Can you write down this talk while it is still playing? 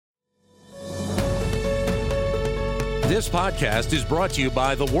This podcast is brought to you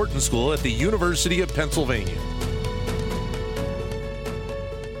by the Wharton School at the University of Pennsylvania.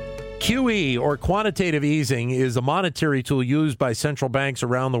 QE, or quantitative easing, is a monetary tool used by central banks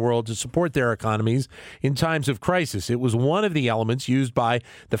around the world to support their economies in times of crisis. It was one of the elements used by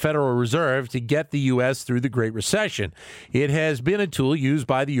the Federal Reserve to get the U.S. through the Great Recession. It has been a tool used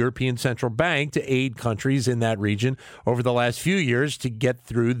by the European Central Bank to aid countries in that region over the last few years to get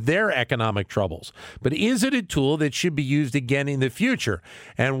through their economic troubles. But is it a tool that should be used again in the future?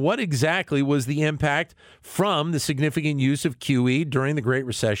 And what exactly was the impact from the significant use of QE during the Great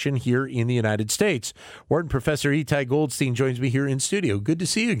Recession here in the United States? Wharton Professor Itai Goldstein joins me here in studio. Good to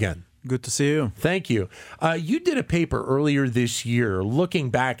see you again. Good to see you. Thank you. You did a paper earlier this year looking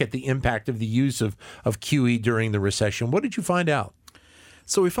back at the impact of the use of QE during the recession. What did you find out?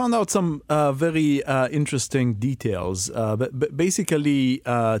 So we found out some very interesting details. But basically,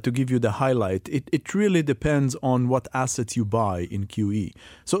 to give you the highlight, it really depends on what assets you buy in QE.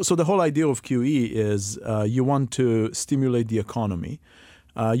 So the whole idea of QE is you want to stimulate the economy.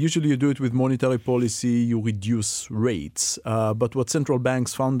 Usually you do it with monetary policy, you reduce rates. But what central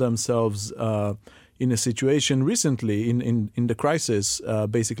banks found themselves in a situation recently in the crisis,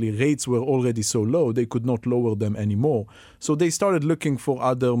 basically rates were already so low they could not lower them anymore. So they started looking for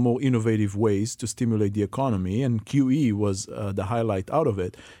other more innovative ways to stimulate the economy, and QE was the highlight out of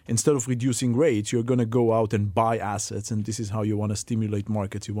it. Instead of reducing rates, you're going to go out and buy assets, and this is how you want to stimulate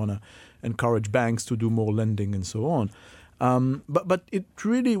markets. You want to encourage banks to do more lending and so on. But it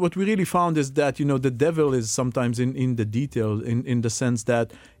really, what we really found is that, you know, the devil is sometimes in the detail, in the sense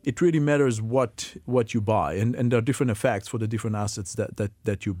that it really matters what you buy, and there are different effects for the different assets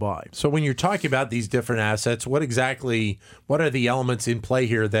that you buy. So when you're talking about these different assets, what are the elements in play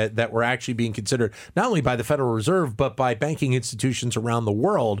here that were actually being considered, not only by the Federal Reserve, but by banking institutions around the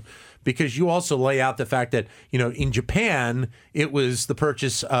world? Because you also lay out the fact that, you know, in Japan, it was the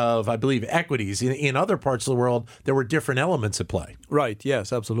purchase of, I believe, equities. In other parts of the world, there were different elements at play. Right.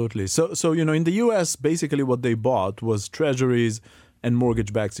 Yes, absolutely. So you know, in the U.S., basically what they bought was treasuries and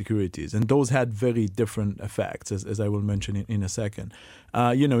mortgage-backed securities. And those had very different effects, as I will mention in a second.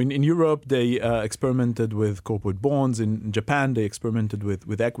 You know, in Europe, they experimented with corporate bonds. In Japan, they experimented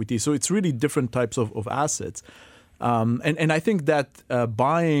with equity. So it's really different types of assets. And I think that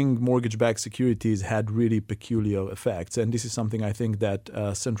buying mortgage-backed securities had really peculiar effects. And this is something I think that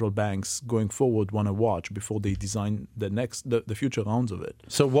central banks going forward want to watch before they design the future rounds of it.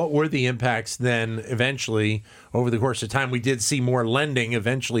 So what were the impacts then eventually over the course of time? We did see more lending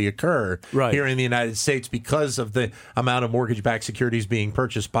eventually occur here in the United States because of the amount of mortgage-backed securities being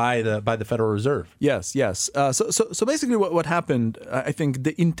purchased by the Federal Reserve. Yes. So basically what happened, I think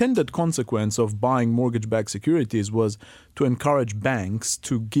the intended consequence of buying mortgage-backed securities was to encourage banks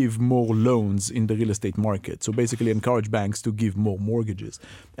to give more loans in the real estate market. So basically encourage banks to give more mortgages.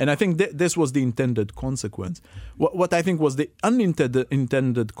 And I think this was the intended consequence. What I think was the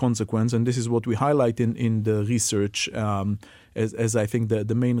unintended consequence, and this is what we highlight in the research as I think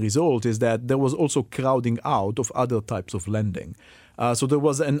the main result, is that there was also crowding out of other types of lending. So there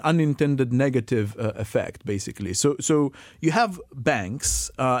was an unintended negative effect, basically. So you have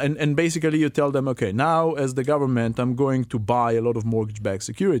banks, and basically you tell them, okay, now as the government, I'm going to buy a lot of mortgage-backed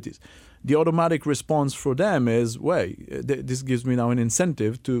securities. The automatic response for them is, this gives me now an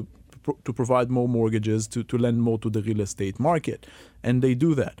incentive to provide more mortgages, to lend more to the real estate market. And they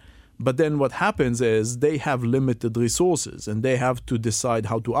do that. But then what happens is they have limited resources, and they have to decide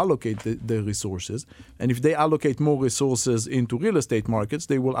how to allocate the resources. And if they allocate more resources into real estate markets,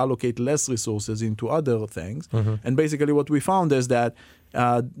 they will allocate less resources into other things. Mm-hmm. And basically what we found is that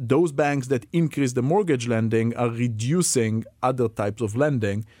those banks that increase the mortgage lending are reducing other types of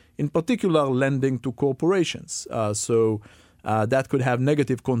lending, in particular lending to corporations. That could have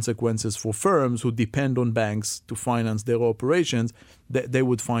negative consequences for firms who depend on banks to finance their operations. They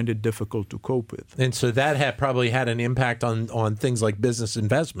would find it difficult to cope with. And so that probably had an impact on things like business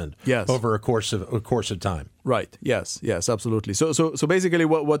investment over a course of time. Right. Yes, absolutely. So basically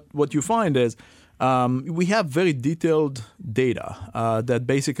what you find is we have very detailed data that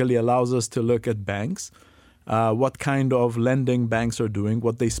basically allows us to look at banks, what kind of lending banks are doing,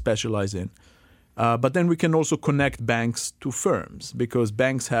 what they specialize in. But then we can also connect banks to firms, because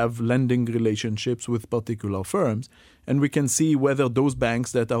banks have lending relationships with particular firms. And we can see whether those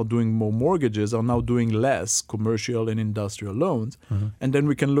banks that are doing more mortgages are now doing less commercial and industrial loans. Mm-hmm. And then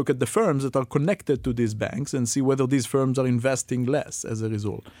we can look at the firms that are connected to these banks and see whether these firms are investing less as a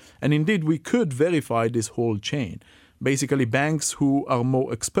result. And indeed, we could verify this whole chain. Basically, banks who are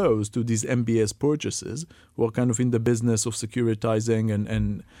more exposed to these MBS purchases, who are kind of in the business of securitizing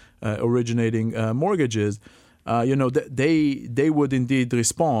and originating mortgages, they would indeed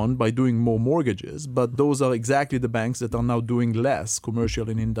respond by doing more mortgages, but those are exactly the banks that are now doing less commercial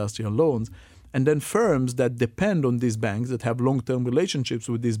and industrial loans. And then firms that depend on these banks, that have long-term relationships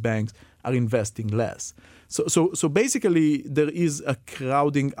with these banks, are investing less. So basically, there is a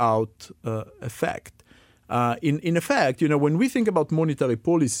crowding out effect. In effect, when we think about monetary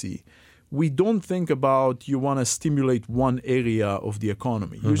policy, we don't think about you want to stimulate one area of the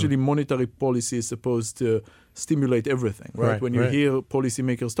economy. Mm-hmm. Usually monetary policy is supposed to stimulate everything, right? When you hear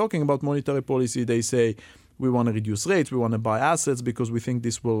policymakers talking about monetary policy, they say, we want to reduce rates, we want to buy assets because we think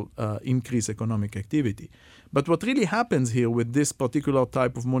this will increase economic activity. But what really happens here with this particular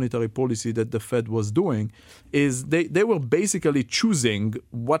type of monetary policy that the Fed was doing is they were basically choosing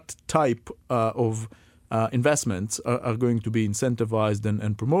what type of investments are going to be incentivized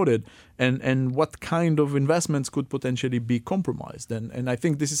and promoted, and what kind of investments could potentially be compromised. And I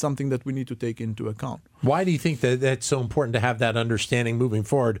think this is something that we need to take into account. Why do you think that that's so important to have that understanding moving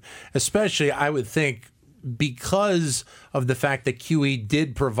forward? Especially, I would think, because of the fact that QE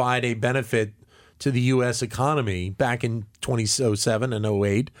did provide a benefit to the U.S. economy back in 2007 and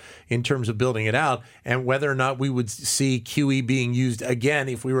 08 in terms of building it out, and whether or not we would see QE being used again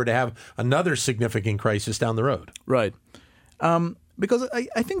if we were to have another significant crisis down the road. Right. Because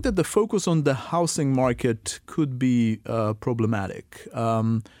I think that the focus on the housing market could be problematic.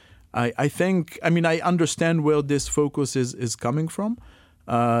 I understand where this focus is coming from.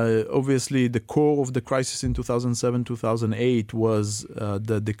 Obviously, the core of the crisis in 2007, 2008 was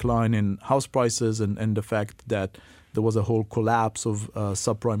the decline in house prices and the fact that there was a whole collapse of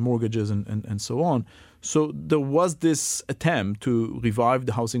subprime mortgages and so on. So there was this attempt to revive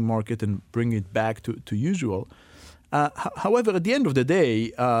the housing market and bring it back to usual. However, at the end of the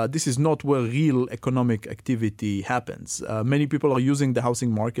day, this is not where real economic activity happens. Many people are using the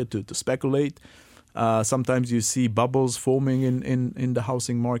housing market to speculate. Sometimes you see bubbles forming in the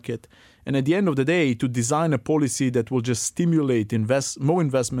housing market. And at the end of the day, to design a policy that will just stimulate more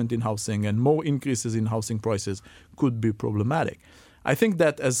investment in housing and more increases in housing prices could be problematic. I think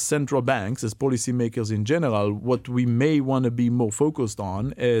that as central banks, as policymakers in general, what we may want to be more focused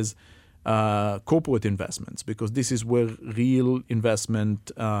on is corporate investments, because this is where real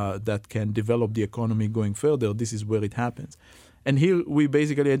investment that can develop the economy going further, this is where it happens. And here we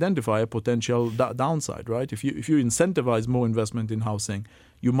basically identify a potential downside, right? If you incentivize more investment in housing,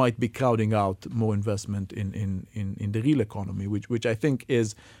 you might be crowding out more investment in the real economy, which I think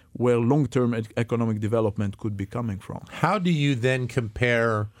is where long-term economic development could be coming from. How do you then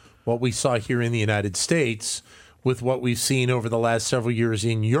compare what we saw here in the United States with what we've seen over the last several years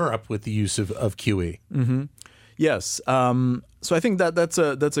in Europe with the use of QE? Mm-hmm. Yes. So I think that's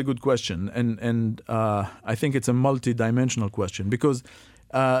a good question, and I think it's a multi-dimensional question, because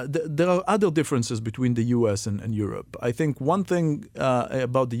there are other differences between the U.S. and Europe. I think one thing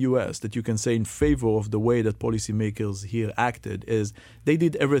about the U.S. that you can say in favor of the way that policymakers here acted is they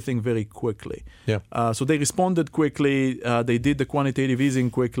did everything very quickly. Yeah. So they responded quickly. They did the quantitative easing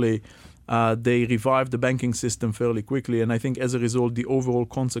quickly. They revived the banking system fairly quickly. And I think as a result, the overall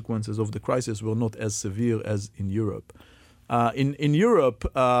consequences of the crisis were not as severe as in Europe. In Europe,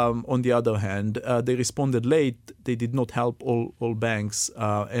 on the other hand, they responded late. They did not help all banks.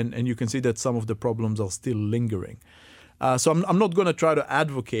 And you can see that some of the problems are still lingering. So I'm not going to try to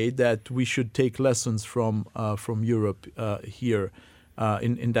advocate that we should take lessons from Europe here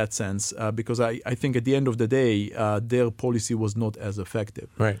in that sense, because I think at the end of the day, their policy was not as effective.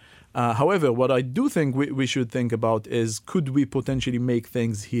 Right. However, what I do think we should think about is, could we potentially make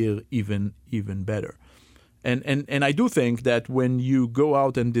things here even better? And I do think that when you go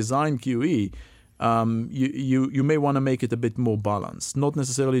out and design QE, you may want to make it a bit more balanced, not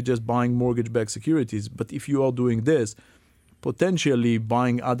necessarily just buying mortgage-backed securities, but if you are doing this, potentially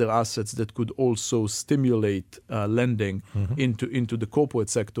buying other assets that could also stimulate lending into the corporate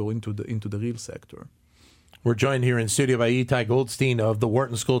sector, into the real sector. We're joined here in studio by Itai Goldstein of the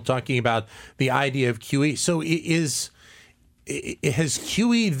Wharton School, talking about the idea of QE. So has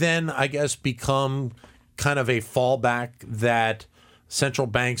QE then, I guess, become kind of a fallback that central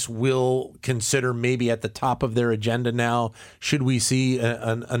banks will consider maybe at the top of their agenda now, should we see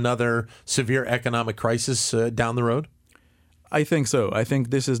another severe economic crisis down the road? I think so. I think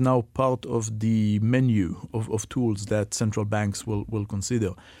this is now part of the menu of tools that central banks will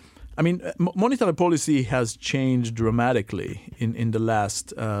consider. I mean, monetary policy has changed dramatically in the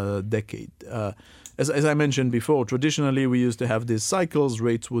last decade. As I mentioned before, traditionally we used to have these cycles,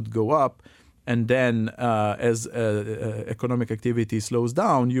 rates would go up, And then as economic activity slows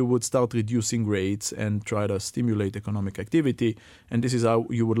down, you would start reducing rates and try to stimulate economic activity. And this is how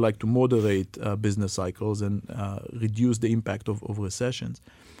you would like to moderate business cycles and reduce the impact of recessions.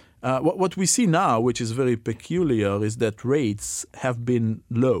 What we see now, which is very peculiar, is that rates have been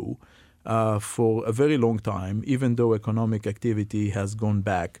low for a very long time, even though economic activity has gone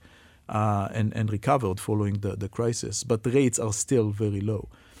back and recovered following the crisis. But rates are still very low.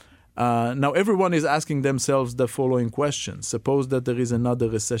 Now, everyone is asking themselves the following question. Suppose that there is another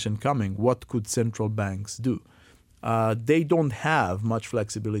recession coming. What could central banks do? They don't have much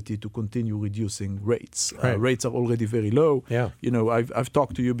flexibility to continue reducing rates. Right. Rates are already very low. Yeah. You know, I've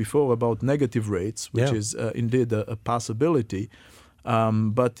talked to you before about negative rates, which is indeed a possibility.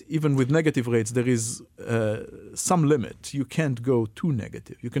 But even with negative rates, there is some limit. You can't go too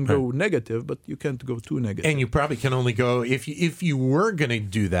negative. You can go negative, but you can't go too negative. And you probably can only go, if you were going to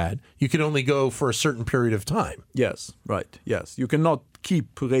do that, you could only go for a certain period of time. Yes, right. Yes. You cannot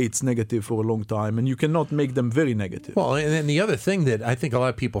keep rates negative for a long time, and you cannot make them very negative. Well, and then the other thing that I think a lot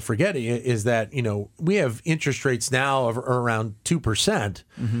of people forget is that, you know, we have interest rates now of around 2%,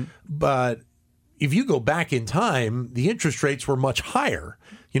 but if you go back in time, the interest rates were much higher.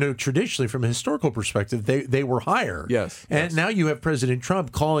 You know, traditionally, from a historical perspective, they were higher. Yes. And now you have President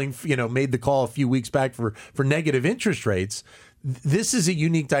Trump made the call a few weeks back for negative interest rates. This is a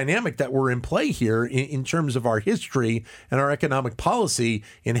unique dynamic that we're in play here in terms of our history and our economic policy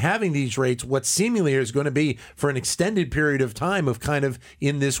in having these rates, what seemingly is going to be for an extended period of time of kind of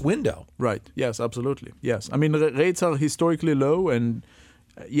in this window. Right. Yes, absolutely. Yes. I mean, rates are historically low, and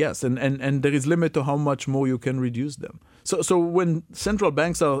yes, and there is limit to how much more you can reduce them. So when central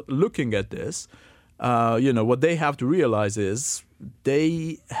banks are looking at this, what they have to realize is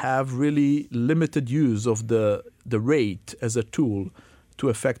they have really limited use of the rate as a tool to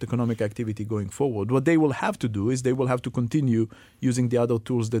affect economic activity going forward. What they will have to do is they will have to continue using the other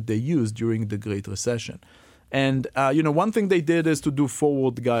tools that they used during the Great Recession. And, one thing they did is to do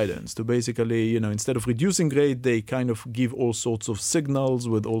forward guidance, to basically, instead of reducing rate, they kind of give all sorts of signals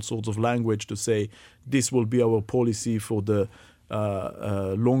with all sorts of language to say this will be our policy for the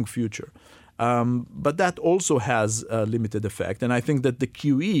long future. But that also has a limited effect. And I think that the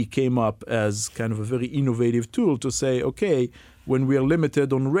QE came up as kind of a very innovative tool to say, okay, when we are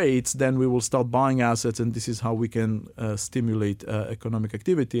limited on rates, then we will start buying assets, and this is how we can stimulate economic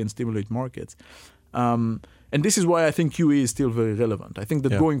activity and stimulate markets. And this is why I think QE is still very relevant. I think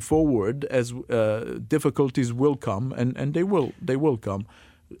that going forward, as difficulties will come, and they will come,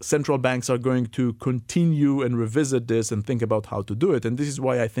 central banks are going to continue and revisit this and think about how to do it. And this is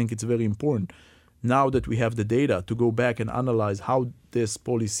why I think it's very important, now that we have the data, to go back and analyze how this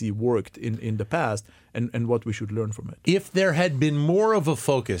policy worked in the past and what we should learn from it. If there had been more of a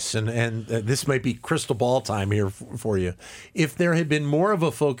focus, and this might be crystal ball time here for you, if there had been more of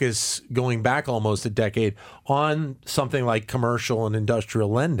a focus going back almost a decade on something like commercial and industrial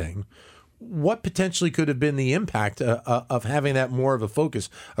lending, what potentially could have been the impact of having that more of a focus,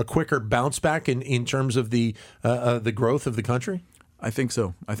 a quicker bounce back in terms of the growth of the country? I think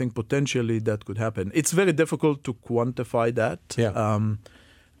so. I think potentially that could happen. It's very difficult to quantify that. Yeah.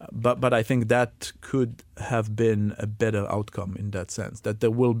 But I think that could have been a better outcome in that sense, that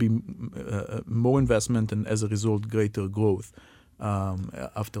there will be more investment and as a result greater growth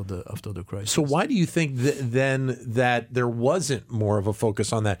after the crisis. So why do you think then that there wasn't more of a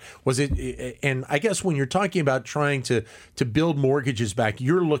focus on that? Was it? And I guess when you're talking about trying to build mortgages back,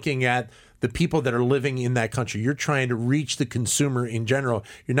 you're looking at the people that are living in that country. You're trying to reach the consumer in general.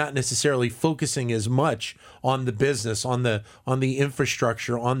 You're not necessarily focusing as much on the business, on the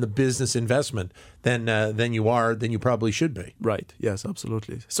infrastructure, on the business investment than you probably should be. Right. Yes,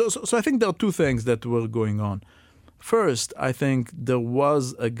 absolutely. So I think there are two things that were going on. First, I think there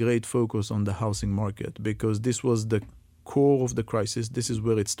was a great focus on the housing market because this was the core of the crisis. This is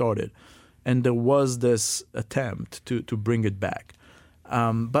where it started. And there was this attempt to bring it back.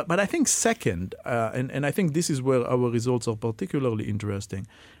 But I think second, and I think this is where our results are particularly interesting,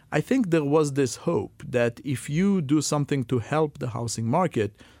 I think there was this hope that if you do something to help the housing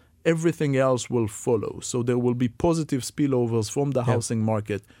market, everything else will follow. So there will be positive spillovers from the housing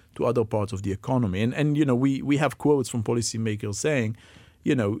market to other parts of the economy. And we have quotes from policymakers saying,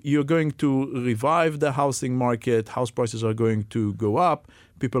 you're going to revive the housing market, house prices are going to go up,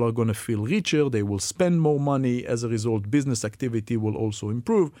 people are going to feel richer, they will spend more money. As a result, business activity will also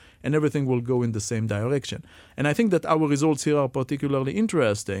improve, and everything will go in the same direction. And I think that our results here are particularly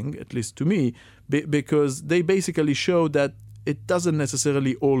interesting, at least to me, because they basically show that it doesn't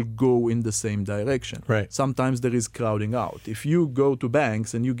necessarily all go in the same direction. Right. Sometimes there is crowding out. If you go to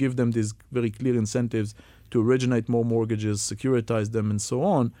banks and you give them these very clear incentives to originate more mortgages, securitize them, and so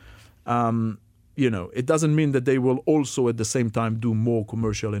on, it doesn't mean that they will also at the same time do more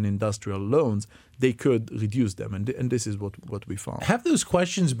commercial and industrial loans. They could reduce them, and this is what we found. Have those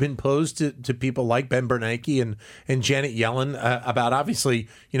questions been posed to people like Ben Bernanke and Janet Yellen about obviously,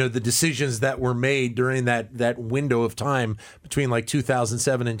 the decisions that were made during that window of time between like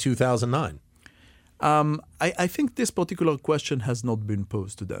 2007 and 2009? I think this particular question has not been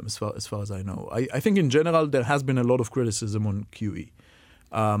posed to them as far as I know. I think in general there has been a lot of criticism on QE.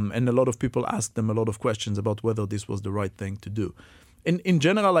 And a lot of people asked them a lot of questions about whether this was the right thing to do. In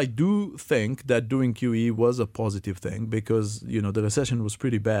general, I do think that doing QE was a positive thing because, the recession was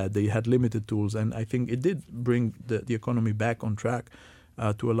pretty bad. They had limited tools, and I think it did bring the economy back on track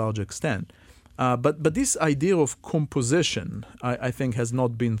to a large extent. But this idea of composition, I think, has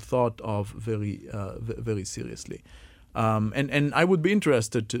not been thought of very seriously. And I would be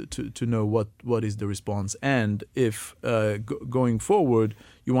interested to know what is the response, and if going forward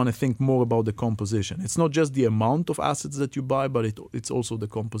you want to think more about the composition. It's not just the amount of assets that you buy, but it's also the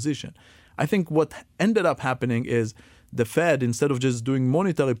composition. I think what ended up happening is the Fed, instead of just doing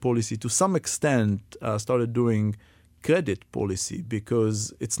monetary policy, to some extent started doing credit policy,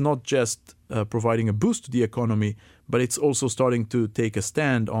 because it's not just providing a boost to the economy, but it's also starting to take a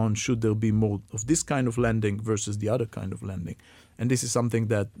stand on should there be more of this kind of lending versus the other kind of lending. And this is something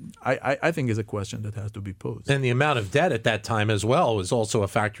that I think is a question that has to be posed. And the amount of debt at that time as well was also a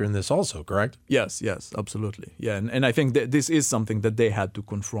factor in this also, correct? Yes, absolutely. Yeah, and I think that this is something that they had to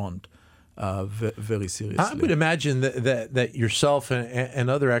confront very seriously. I would imagine that yourself and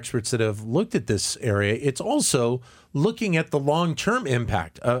other experts that have looked at this area, it's also looking at the long-term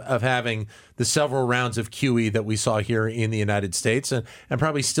impact of having the several rounds of QE that we saw here in the United States, and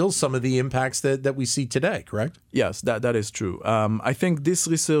probably still some of the impacts that we see today, correct? Yes, that is true. I think this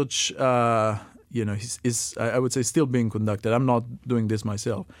research is I would say still being conducted. I'm not doing this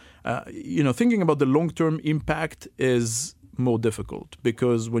myself. Thinking about the long-term impact is more difficult,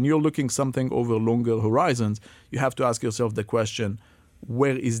 because when you're looking something over longer horizons, you have to ask yourself the question,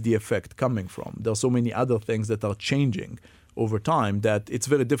 where is the effect coming from? There are so many other things that are changing over time that it's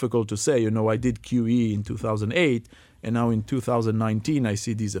very difficult to say, I did QE in 2008 and now in 2019 I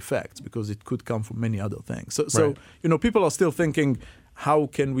see these effects, because it could come from many other things. So Right. People are still thinking, how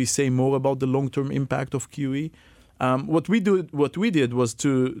can we say more about the long-term impact of QE? What we did was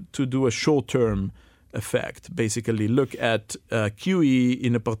to do a short-term effect, basically look at QE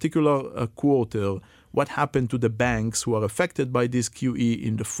in a particular quarter, what happened to the banks who are affected by this QE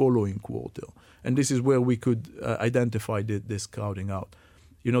in the following quarter. And this is where we could identify this crowding out.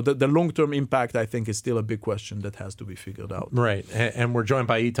 The long-term impact, I think, is still a big question that has to be figured out. Right. And we're joined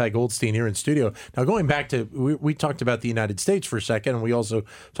by Itai Goldstein here in studio. Now, going back to, we talked about the United States for a second, and we also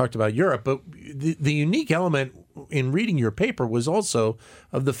talked about Europe, but the unique element in reading your paper was also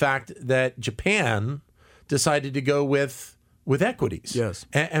of the fact that Japan decided to go with equities. Yes.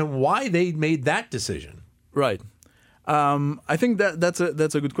 And why they made that decision. Right. I think that's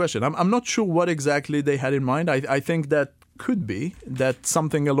a good question. I'm not sure what exactly they had in mind. I think that could be that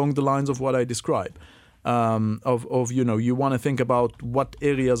something along the lines of what I described. You want to think about what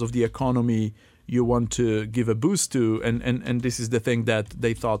areas of the economy you want to give a boost to, and this is the thing that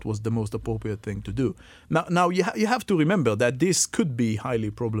they thought was the most appropriate thing to do. Now you have to remember that this could be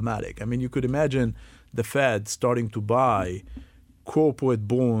highly problematic. I mean, you could imagine the Fed starting to buy corporate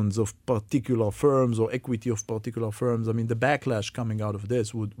bonds of particular firms or equity of particular firms. I mean, the backlash coming out of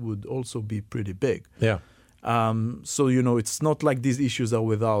this would also be pretty big. Yeah. So, it's not like these issues are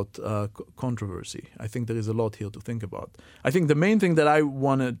without controversy. I think there is a lot here to think about. I think the main thing that I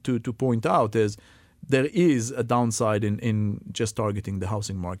wanted to point out is there is a downside in just targeting the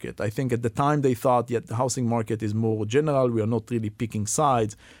housing market. I think at the time they thought, the housing market is more general. We are not really picking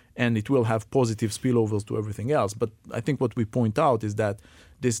sides, and it will have positive spillovers to everything else. But I think what we point out is that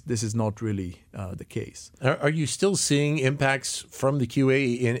this is not really the case. Are you still seeing impacts from the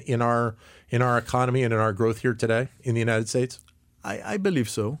QE in our economy and in our growth here today in the United States? I believe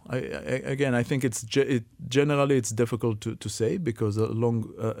so. I think generally it's difficult to say, because a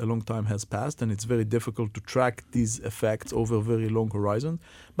long time has passed, and it's very difficult to track these effects over a very long horizon.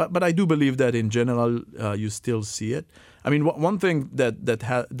 But I do believe that in general you still see it. I mean, one thing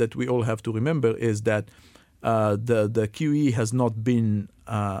that we all have to remember is that the QE has not been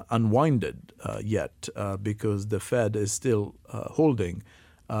unwinded yet, because the Fed is still holding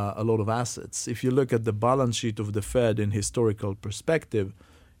a lot of assets. If you look at the balance sheet of the Fed in historical perspective,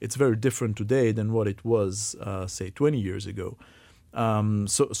 it's very different today than what it was, say, 20 years ago.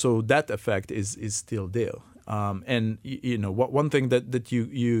 So that effect is still there. And one thing that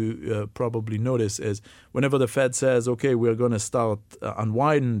you probably notice is whenever the Fed says, okay, we're going to start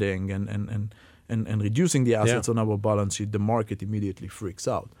unwinding and reducing the assets on our balance sheet, the market immediately freaks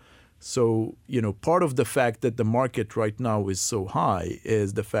out. So, part of the fact that the market right now is so high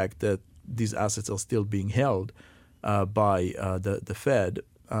is the fact that these assets are still being held by the Fed.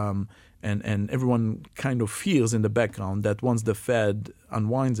 And everyone kind of feels in the background that once the Fed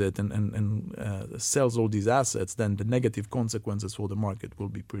unwinds it and sells all these assets, then the negative consequences for the market will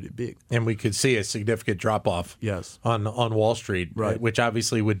be pretty big. And we could see a significant drop-off on Wall Street, right, which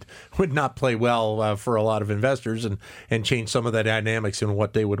obviously would not play well for a lot of investors and change some of the dynamics in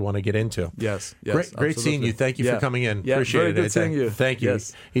what they would want to get into. Yes, Great seeing you. Thank you for coming in. Appreciate it. Very good seeing you. Thank you.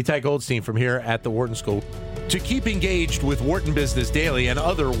 Yes. Itai Goldstein from here at the Wharton School. To keep engaged with Wharton Business Daily and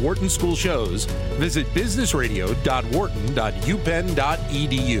other Wharton School shows, visit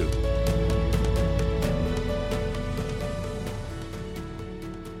businessradio.wharton.upenn.edu.